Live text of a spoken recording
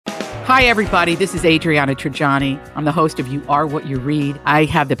Hi, everybody. This is Adriana Trajani. I'm the host of You Are What You Read. I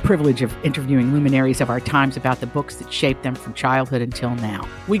have the privilege of interviewing luminaries of our times about the books that shaped them from childhood until now.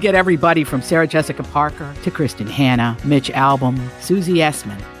 We get everybody from Sarah Jessica Parker to Kristen Hanna, Mitch Albom, Susie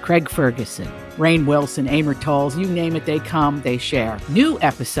Essman, Craig Ferguson, Rainn Wilson, Amor Tolls, you name it, they come, they share. New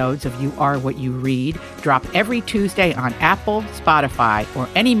episodes of You Are What You Read drop every Tuesday on Apple, Spotify, or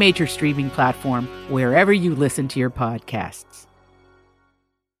any major streaming platform wherever you listen to your podcasts.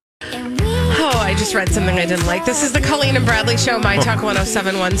 Oh, I just read something I didn't like. This is the Colleen and Bradley Show, My Talk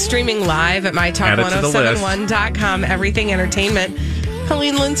 1071, streaming live at MyTalk1071.com. Everything Entertainment.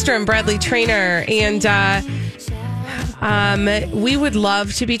 Colleen Lindstrom, Bradley Trainer, and we would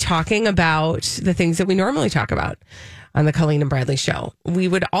love to be talking about the things that we normally talk about on the Colleen and Bradley Show. We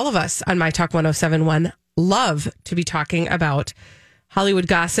would, all of us on My Talk 1071, love to be talking about Hollywood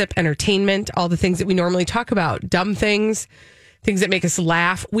gossip, entertainment, all the things that we normally talk about, dumb things that make us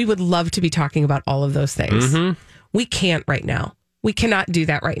laugh. We would love to be talking about all of those things. Mm-hmm. We can't right now. We cannot do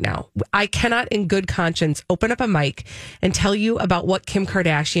that right now. I cannot in good conscience open up a mic and tell you about what Kim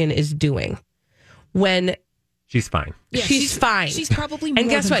Kardashian is doing when she's fine. Yeah, she's fine. She's probably more and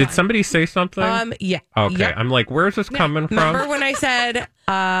guess than what? Did somebody say something? Yeah. Okay. Yep. I'm like, where's this coming from? Remember when I said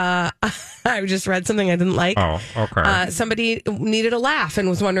I just read something I didn't like? Oh, okay. Somebody needed a laugh and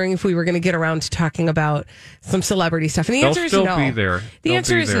was wondering if we were going to get around to talking about some celebrity stuff. And the answer is no. They'll still be there. The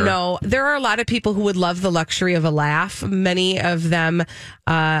answer is no. There are a lot of people who would love the luxury of a laugh. Many of them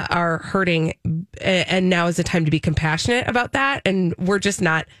are hurting, and now is the time to be compassionate about that. And we're just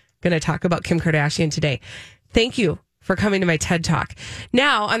not going to talk about Kim Kardashian today. Thank you for coming to my TED Talk.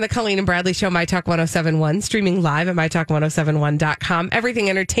 Now, on the Colleen and Bradley Show, My Talk 1071, streaming live at MyTalk1071.com. Everything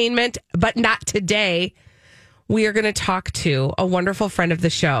Entertainment, but not today. We are going to talk to a wonderful friend of the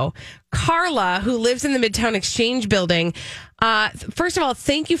show, Carla, who lives in the Midtown Exchange building. First of all,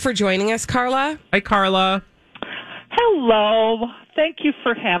 thank you for joining us, Carla. Hi, Carla. Hello. Thank you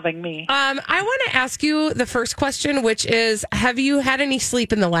for having me. I want to ask you the first question, which is, have you had any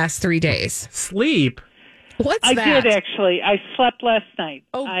sleep in the last 3 days? Sleep? What's I that? did, actually. I slept last night.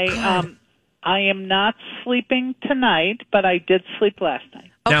 Oh, God. I am not sleeping tonight, but I did sleep last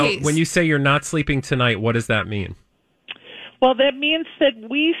night. Okay. Now, when you say you're not sleeping tonight, what does that mean? Well, that means that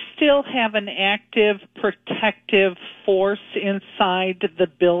we still have an active protective force inside the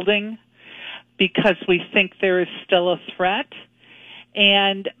building because we think there is still a threat.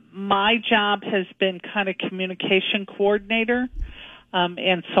 And my job has been kind of communication coordinator,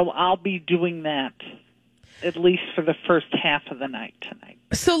 and so I'll be doing that at least for the first half of the night tonight.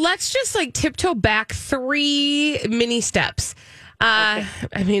 So let's just tiptoe back 3 mini steps. Okay.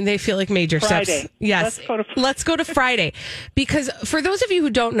 I mean, they feel like major Friday. steps. Yes. Let's go to Friday. Because for those of you who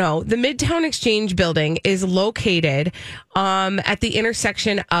don't know, the Midtown Exchange building is located at the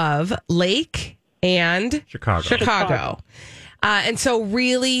intersection of Lake and Chicago. And so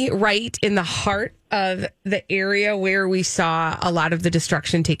really right in the heart of the area where we saw a lot of the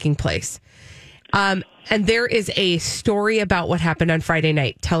destruction taking place. And there is a story about what happened on Friday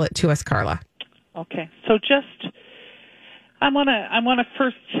night. Tell it to us, Carla. Okay. So I want to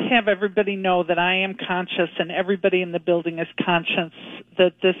first have everybody know that I am conscious and everybody in the building is conscious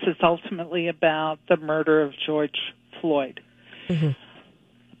that this is ultimately about the murder of George Floyd. Mm-hmm.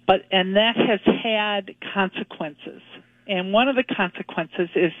 And that has had consequences. And one of the consequences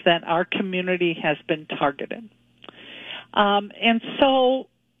is that our community has been targeted. And so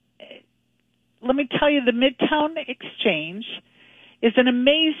let me tell you, the Midtown Exchange is an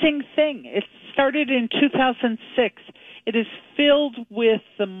amazing thing. It started in 2006. It is filled with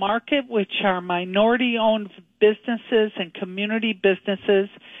the market, which are minority-owned businesses and community businesses,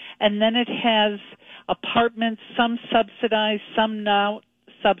 and then it has apartments, some subsidized, some not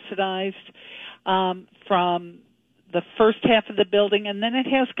subsidized, from the first half of the building, and then it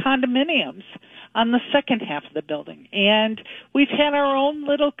has condominiums on the second half of the building. And we've had our own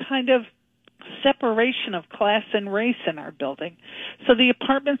little kind of separation of class and race in our building. So the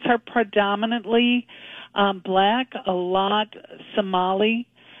apartments are predominantly black, a lot Somali,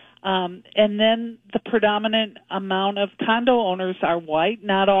 and then the predominant amount of condo owners are white,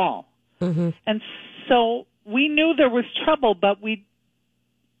 not all. Mm-hmm. And so we knew there was trouble, but we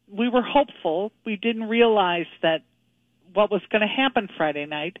were hopeful. We didn't realize that what was going to happen Friday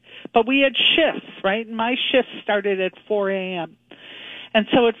night, but we had shifts, right? And my shift started at 4 a.m. And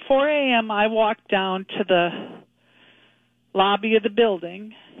so at 4 a.m., I walked down to the lobby of the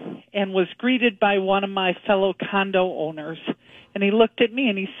building and was greeted by one of my fellow condo owners. And he looked at me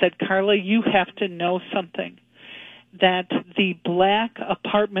and he said, Carla, you have to know something, that the black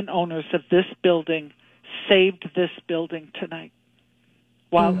apartment owners of this building saved this building tonight.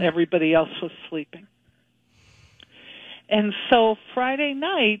 while everybody else was sleeping. And so Friday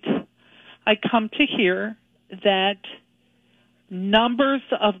night, I come to hear that numbers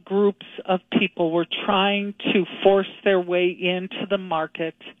of groups of people were trying to force their way into the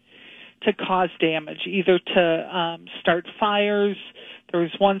market to cause damage, either to start fires. There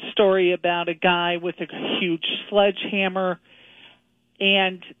was one story about a guy with a huge sledgehammer,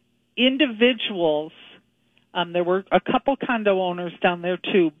 and individuals, there were a couple condo owners down there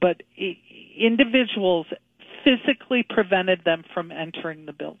too, but individuals physically prevented them from entering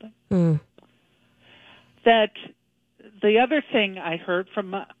the building. That the other thing I heard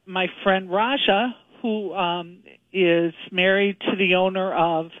from my friend Raja, who is married to the owner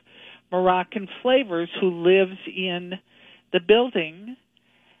of Moroccan Flavors, who lives in the building,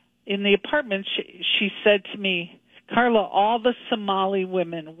 in the apartment, she said to me, Carla, all the Somali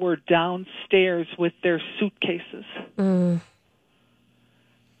women were downstairs with their suitcases.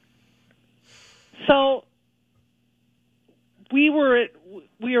 So we were at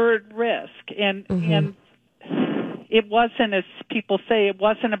risk, and it wasn't, as people say, it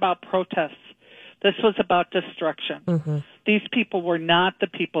wasn't about protests. This was about destruction. These people were not the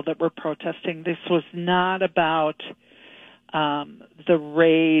people that were protesting. This was not about the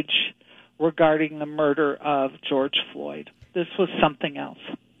rage regarding the murder of George Floyd. This was something else.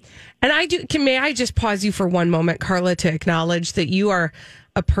 And may I just pause you for one moment, Carla, to acknowledge that you are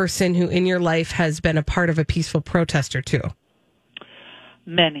a person who in your life has been a part of a peaceful protester too.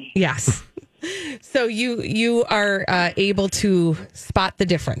 Many. Yes. So you are able to spot the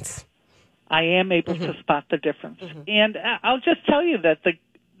difference. I am able to spot the difference. And I'll just tell you that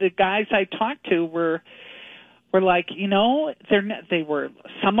the guys I talked to were like, they were,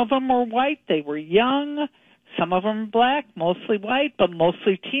 some of them were white, they were young, some of them black, mostly white, but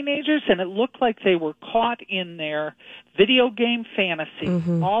mostly teenagers, and it looked like they were caught in their video game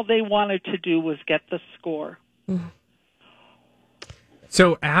fantasy. All they wanted to do was get the score.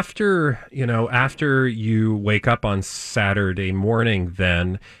 So after you wake up on Saturday morning,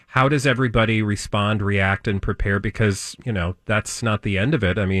 then how does everybody respond, react, and prepare? Because, that's not the end of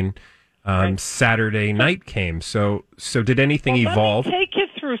it. I mean, right. Saturday night came. So did anything evolve? Let me take you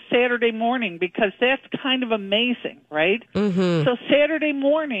through Saturday morning, because that's kind of amazing, right? So Saturday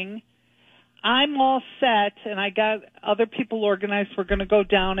morning, I'm all set, and I got other people organized. We're going to go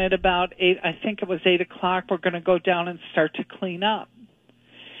down at about 8, I think it was 8 o'clock. We're going to go down and start to clean up.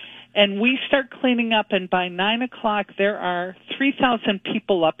 And we start cleaning up, and by 9 o'clock, there are 3,000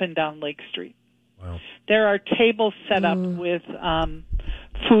 people up and down Lake Street. Wow. There are tables set up with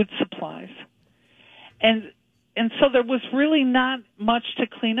food supplies. And so there was really not much to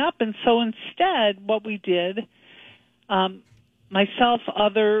clean up. And so instead, what we did, myself,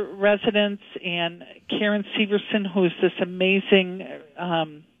 other residents, and Karen Severson, who's this amazing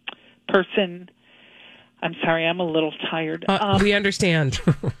person. I'm sorry, I'm a little tired. We understand.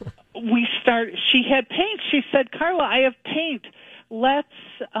 She had paint. She said, Carla, I have paint. Let's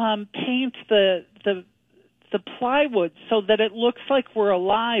paint the plywood so that it looks like we're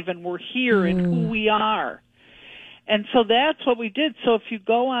alive and we're here and who we are. And so that's what we did. So if you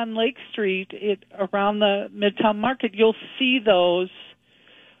go on Lake Street around the Midtown Market, you'll see those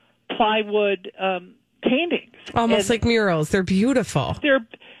plywood paintings. Almost like murals. They're beautiful.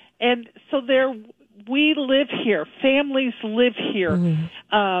 We live here. Families live here.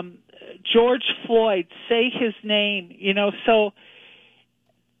 George Floyd, say his name, so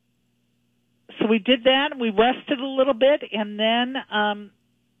we did that, and we rested a little bit, and then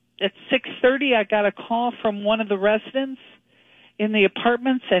at 6:30 I got a call from one of the residents in the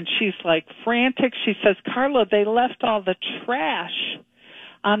apartments, and she's like frantic. She says, Carla, they left all the trash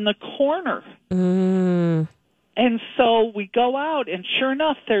on the corner. And so we go out, and sure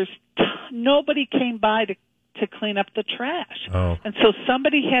enough, nobody came by to clean up the trash. Oh. And so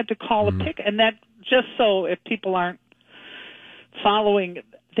somebody had to call a pick, and that, just so if people aren't following,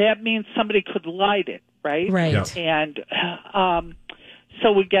 that means somebody could light it, right? Right. Yeah. And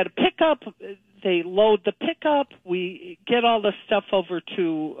so we get a pickup, they load the pickup, we get all the stuff over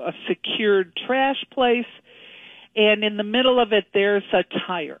to a secured trash place, and in the middle of it, there's a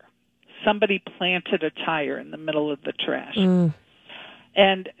tire. Somebody planted a tire in the middle of the trash.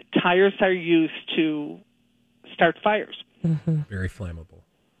 And tires are used to start fires. Very flammable.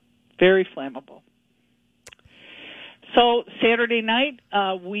 Very flammable. So Saturday night,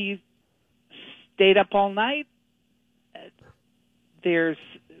 we stayed up all night.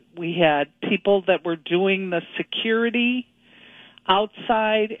 We had people that were doing the security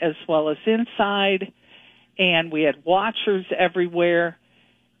outside as well as inside, and we had watchers everywhere,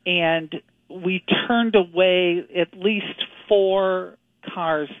 and we turned away at least 4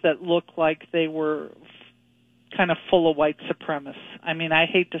 cars that looked like they were kind of full of white supremacists. I mean, I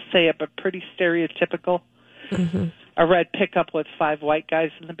hate to say it, but pretty stereotypical. Mm-hmm. A red pickup with 5 white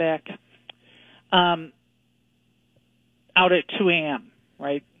guys in the back. Out at 2 a.m.,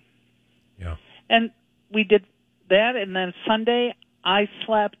 right? Yeah. And we did that, and then Sunday I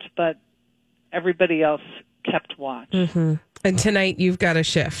slept, but everybody else kept watch. Mm-hmm. And tonight you've got a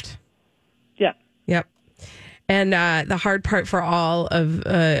shift. Yeah. Yep. And the hard part for all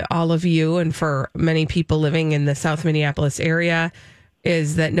of you and for many people living in the South Minneapolis area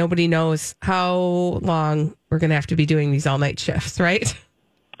is that nobody knows how long we're going to have to be doing these all-night shifts, right?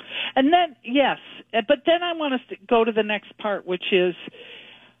 And then, yes, but then I want us to go to the next part, which is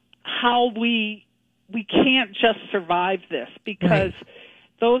how we can't just survive this, because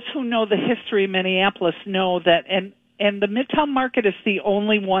those who know the history of Minneapolis know that, and the Midtown Market is the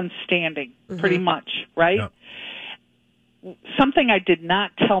only one standing, pretty much, right? Yeah. Something I did not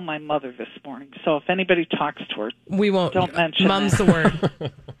tell my mother this morning, so if anybody talks to her, we won't. Don't mention Mom's that. the word.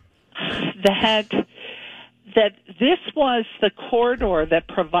 that this was the corridor that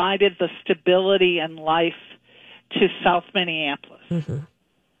provided the stability and life to South Minneapolis. Mm-hmm.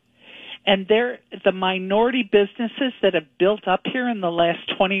 And the minority businesses that have built up here in the last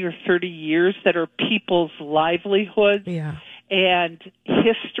 20 or 30 years that are people's livelihoods and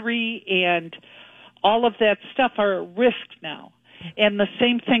history and all of that stuff are at risk now. And the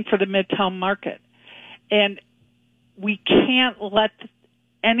same thing for the Midtown Market. And we can't let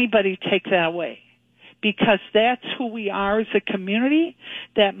anybody take that away, because that's who we are as a community,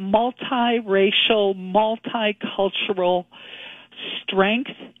 that multiracial, multicultural strength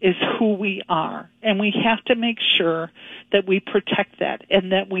is who we are. And we have to make sure that we protect that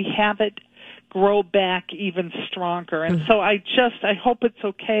and that we have it grow back even stronger. And so I hope it's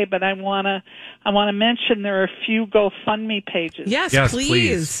okay, but I want to mention there are a few GoFundMe pages. Yes,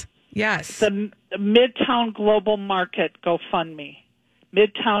 please. Yes. The Midtown Global Market GoFundMe,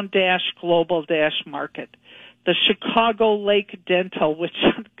 Midtown-Global-Market, the Chicago Lake Dental, which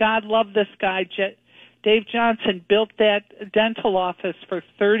God love this guy, Dave Johnson, built that dental office for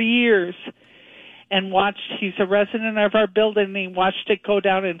 30 years. And he's a resident of our building, and he watched it go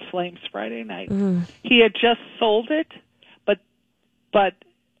down in flames Friday night. He had just sold it, but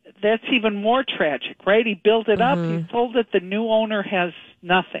that's even more tragic, right? He built it up, he sold it, the new owner has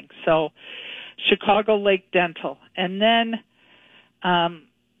nothing. So Chicago Lake Dental. And then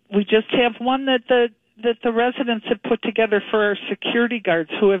we just have one that the residents have put together for our security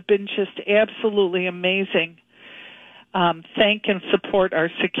guards, who have been just absolutely amazing. Thank and support our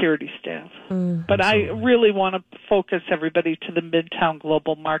security staff. But Absolutely. I really want to focus everybody to the Midtown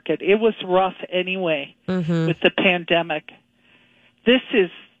Global Market. It was rough anyway with the pandemic. This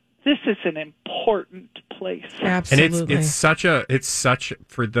is an important place. Absolutely. And it's such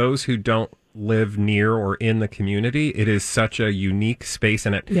for those who don't live near or in the community, it is such a unique space,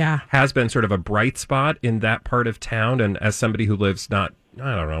 and it has been sort of a bright spot in that part of town. And as somebody who lives I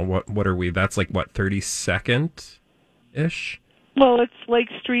don't know, what are we? That's like, what, 32nd? Ish? Well, it's Lake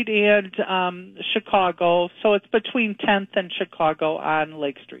Street and Chicago, so it's between 10th and Chicago on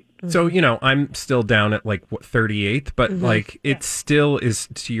Lake Street. So, I'm still down at like 38th, but it still is,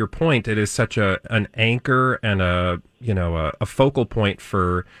 to your point, it is such an anchor and a focal point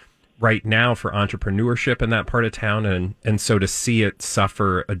for right now for entrepreneurship in that part of town, and so to see it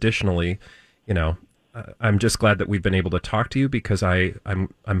suffer additionally, I'm just glad that we've been able to talk to you, because I'm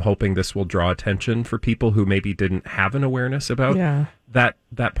hoping this will draw attention for people who maybe didn't have an awareness about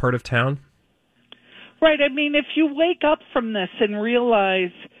that part of town. Right. I mean, if you wake up from this and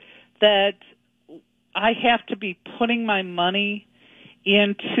realize that I have to be putting my money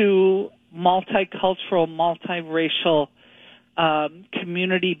into multicultural, multiracial,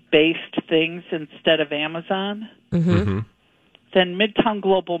 community-based things instead of Amazon, then Midtown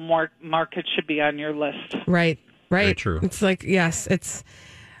Global Market should be on your list. Right. Very true. It's like, yes, it's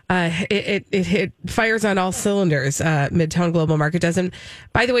it fires on all cylinders. Midtown Global Market does. And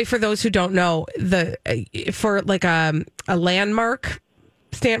by the way, for those who don't know, for like a landmark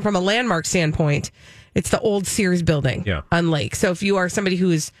from a landmark standpoint, it's the old Sears building on Lake. So if you are somebody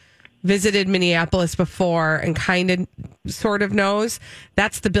who's visited Minneapolis before and kind of sort of knows,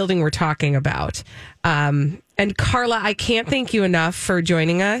 that's the building we're talking about. And Carla, I can't thank you enough for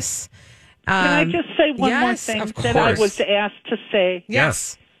joining us. Can I just say one more thing that I was asked to say?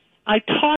 Yes. I talked